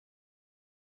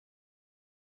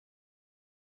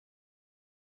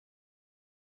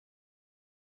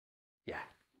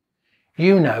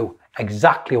You know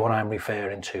exactly what I'm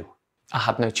referring to. I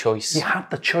had no choice. You had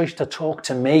the choice to talk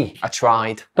to me. I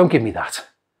tried. Don't give me that.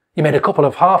 You made a couple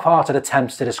of half-hearted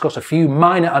attempts to discuss a few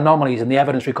minor anomalies in the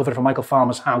evidence recovered from Michael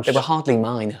Farmer's house. They were hardly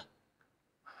minor.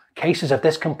 Cases of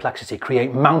this complexity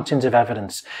create mountains of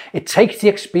evidence. It takes the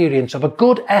experience of a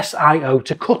good SIO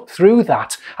to cut through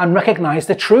that and recognise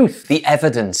the truth. The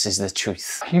evidence is the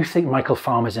truth. You think Michael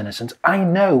Farmer's innocent. I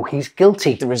know he's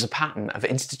guilty. There is a pattern of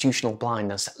institutional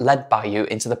blindness led by you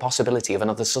into the possibility of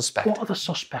another suspect. What other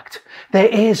suspect? There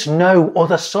is no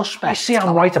other suspect. You see,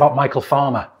 I'm right about Michael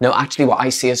Farmer. No, actually what I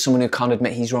see is someone who can't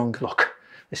admit he's wrong. Look,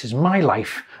 this is my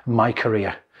life, my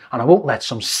career, and I won't let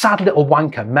some sad little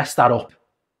wanker mess that up.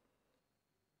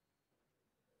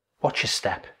 Watch your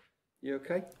step. You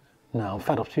okay? No, I'm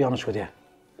fed up, to be honest with you.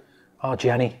 Oh,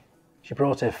 Jenny, she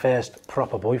brought her first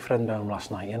proper boyfriend home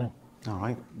last night, you know. All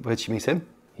right. Where'd she meet him?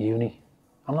 Uni.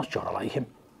 I'm not sure I like him.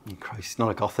 Oh, Christ, not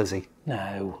a goth, is he?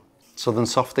 No. Southern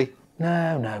softy?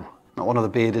 No. Not one of the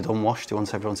bearded unwashed who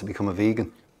wants everyone to become a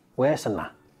vegan? Worse than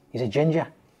that. He's a ginger.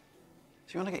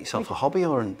 Do you want to get yourself a hobby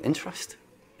or an interest?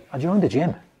 I joined the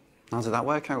gym. How did that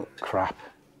work out? Crap.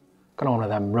 Got on one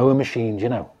of them rowing machines, you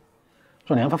know. I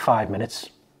was only on for 5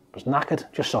 minutes. I was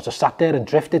knackered, just sort of sat there and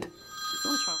drifted.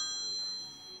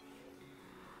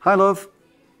 Hi, love.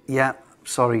 Yeah,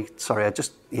 sorry,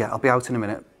 I'll be out in a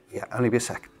minute. Yeah, only be a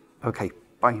sec. Okay,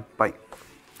 bye.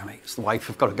 Hey, mate, it's the wife,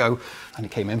 I've got to go. And he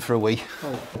came in for a wee.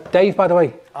 Oh. Dave, by the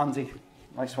way. Andy,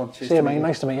 nice one. Cheers. See you, mate,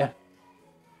 nice to meet you.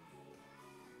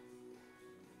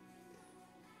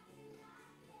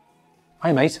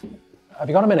 Hi, mate. Have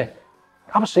you got a minute?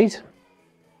 Have a seat.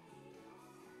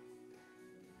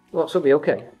 What's up, you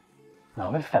okay? No,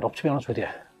 I'm a bit fed up, to be honest with you.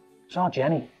 Saw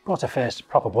Jenny. Brought her first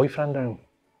proper boyfriend home.